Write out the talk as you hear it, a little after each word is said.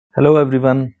Hello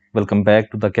everyone, welcome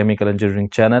back to the Chemical Engineering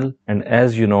channel, and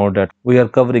as you know that we are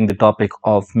covering the topic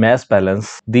of mass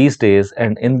balance these days,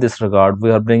 and in this regard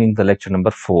we are bringing the lecture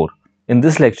number 4. In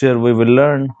this lecture we will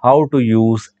learn how to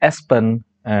use Aspen,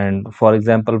 and for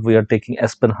example we are taking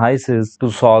Aspen HYSYS to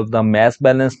solve the mass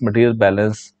balance, material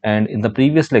balance, and in the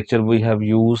previous lecture we have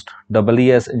used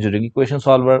EES engineering equation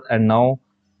solver, and now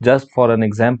just for an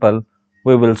example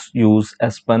we will use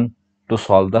Aspen to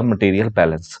solve the material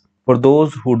balance. For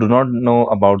those who do not know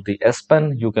about the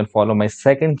Aspen, you can follow my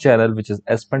second channel, which is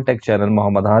Aspentech Channel,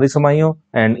 Haris Hamayun.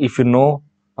 And if you know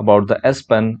about the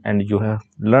Aspen and you have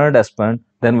learned Aspen,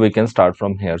 then we can start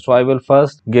from here. So I will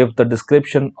first give the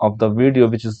description of the video,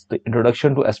 which is the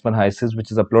introduction to Aspen HYSYS,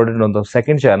 which is uploaded on the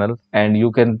second channel, and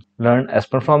you can learn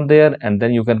Aspen from there, and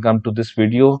then you can come to this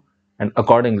video, and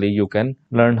accordingly you can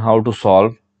learn how to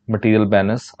solve material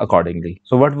balance accordingly.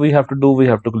 So what we have to do, we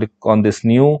have to click on this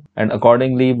new, and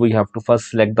accordingly we have to first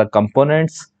select the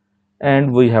components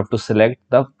and we have to select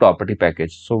the property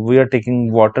package. So we are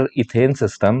taking water ethane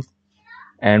system,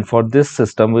 and for this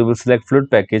system we will select fluid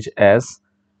package as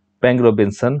Peng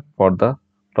Robinson for the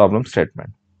problem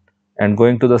statement. And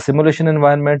going to the simulation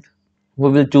environment, we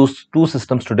will choose two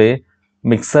systems today,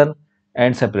 mixer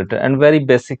and separator, and very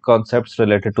basic concepts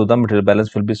related to the material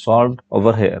balance will be solved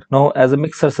over here. Now as a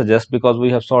mixer suggests, because we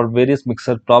have solved various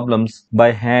mixer problems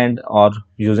by hand or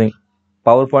using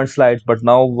PowerPoint slides, but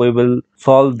now we will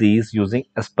solve these using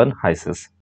Aspen HYSYS.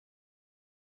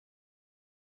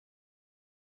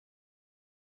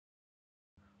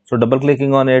 So double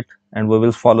clicking on it, and we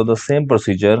will follow the same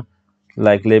procedure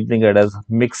like labeling it as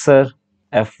mixer.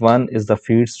 F1 is the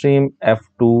feed stream,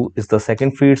 F2 is the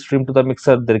second feed stream to the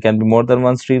mixer. There can be more than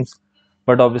one streams,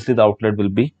 but obviously the outlet will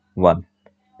be one.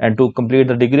 And to complete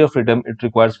the degree of freedom, it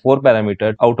requires 4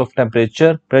 parameters out of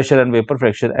temperature, pressure and vapor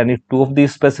fraction, and if two of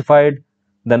these specified,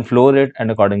 then flow rate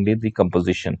and accordingly the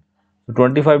composition. So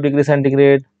 25 degrees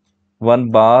centigrade,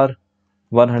 1 bar,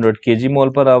 100 kg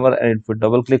mole per hour, and if we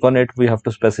double click on it, we have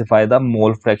to specify the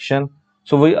mole fraction.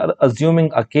 So we are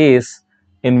assuming a case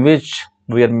in which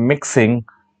we are mixing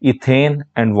ethane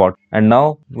and water, and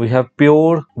now we have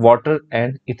pure water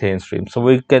and ethane stream. So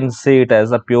we can say it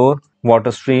as a pure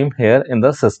water stream here in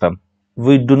the system.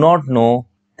 We do not know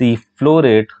the flow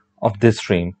rate of this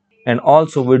stream, and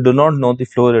also we do not know the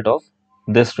flow rate of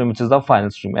this stream, which is the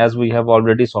final stream, as we have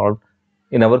already solved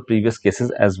in our previous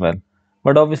cases as well.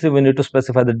 But obviously we need to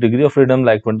specify the degree of freedom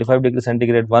like 25 degrees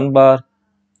centigrade, 1 bar,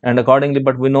 and accordingly,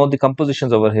 but we know the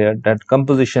compositions over here. That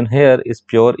composition here is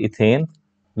pure ethane,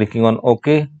 clicking on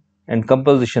OK, and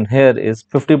composition here is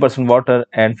 50% water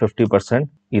and 50%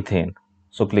 ethane.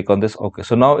 So click on this OK.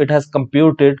 So now it has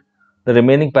computed the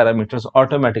remaining parameters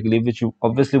automatically, which you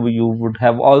would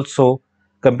have also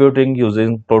computing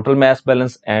using total mass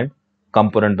balance and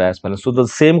component mass balance. So the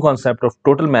same concept of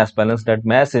total mass balance, that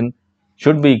mass in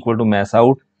should be equal to mass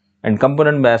out, and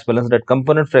component mass balance, that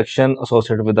component fraction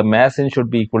associated with the mass in should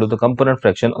be equal to the component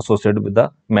fraction associated with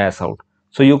the mass out.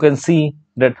 So you can see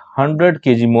that 100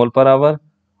 kg mole per hour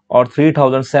or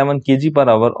 3007 kg per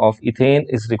hour of ethane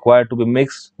is required to be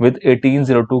mixed with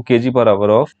 1802 kg per hour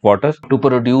of water to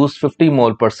produce 50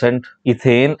 mole percent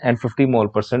ethane and 50 mole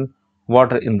percent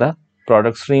water in the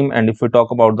product stream. And if we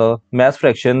talk about the mass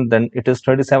fraction, then it is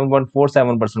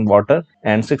 37.47% water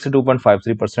and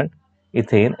 62.53%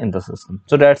 ethane in the system.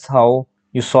 So that's how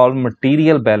you solve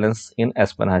material balance in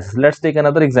Aspen HYSYS. Let's take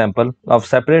another example of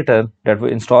separator, that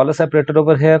we install a separator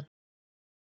over here.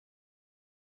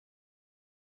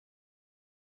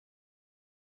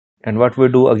 And what we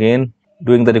do, again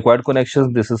doing the required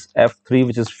connections, this is F3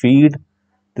 which is feed,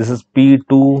 this is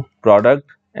P2 product,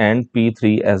 and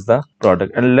P3 as the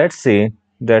product. And let's say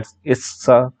that it's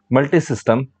a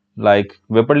multi-system like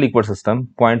vapor liquid system,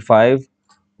 0.5,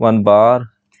 1 bar,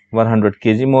 100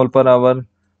 kg mole per hour,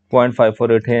 0.5 for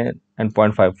ethane and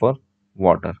 0.5 for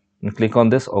water, and click on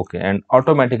this OK, and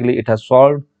automatically it has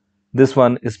solved. This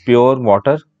one is pure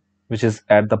water which is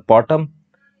at the bottom,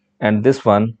 and this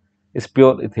one is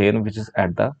pure ethane which is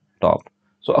at the top.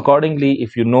 So accordingly,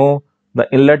 if you know the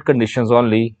inlet conditions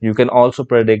only, you can also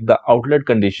predict the outlet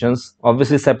conditions.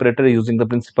 Obviously separator using the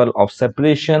principle of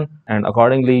separation, and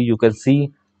accordingly you can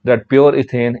see that pure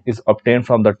ethane is obtained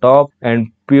from the top and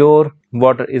pure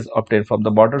water is obtained from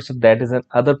the bottom. So that is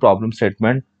another problem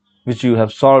statement which you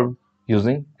have solved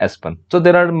using Aspen. So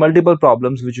there are multiple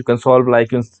problems which you can solve,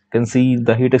 like you can see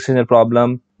the heat exchanger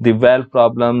problem, the valve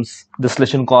problems,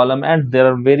 distillation column, and there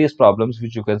are various problems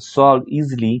which you can solve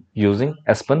easily using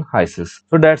Aspen HYSYS.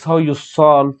 So that's how you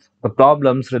solve the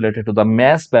problems related to the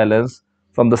mass balance,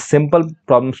 from the simple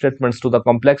problem statements to the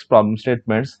complex problem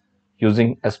statements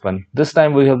using Aspen. This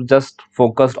time we have just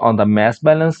focused on the mass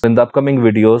balance. In the upcoming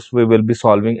videos, we will be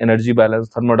solving energy balance,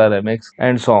 thermodynamics,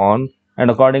 and so on. And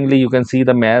accordingly, you can see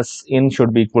the mass in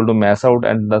should be equal to mass out,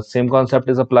 and the same concept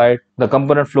is applied. The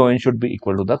component flow in should be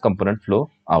equal to the component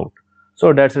flow out.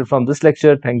 So that's it from this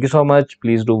lecture. Thank you so much.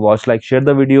 Please do watch, like, share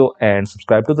the video, and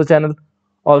subscribe to the channel.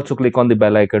 Also click on the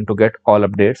bell icon to get all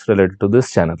updates related to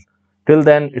this channel. Till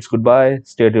then, it's goodbye.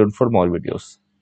 Stay tuned for more videos.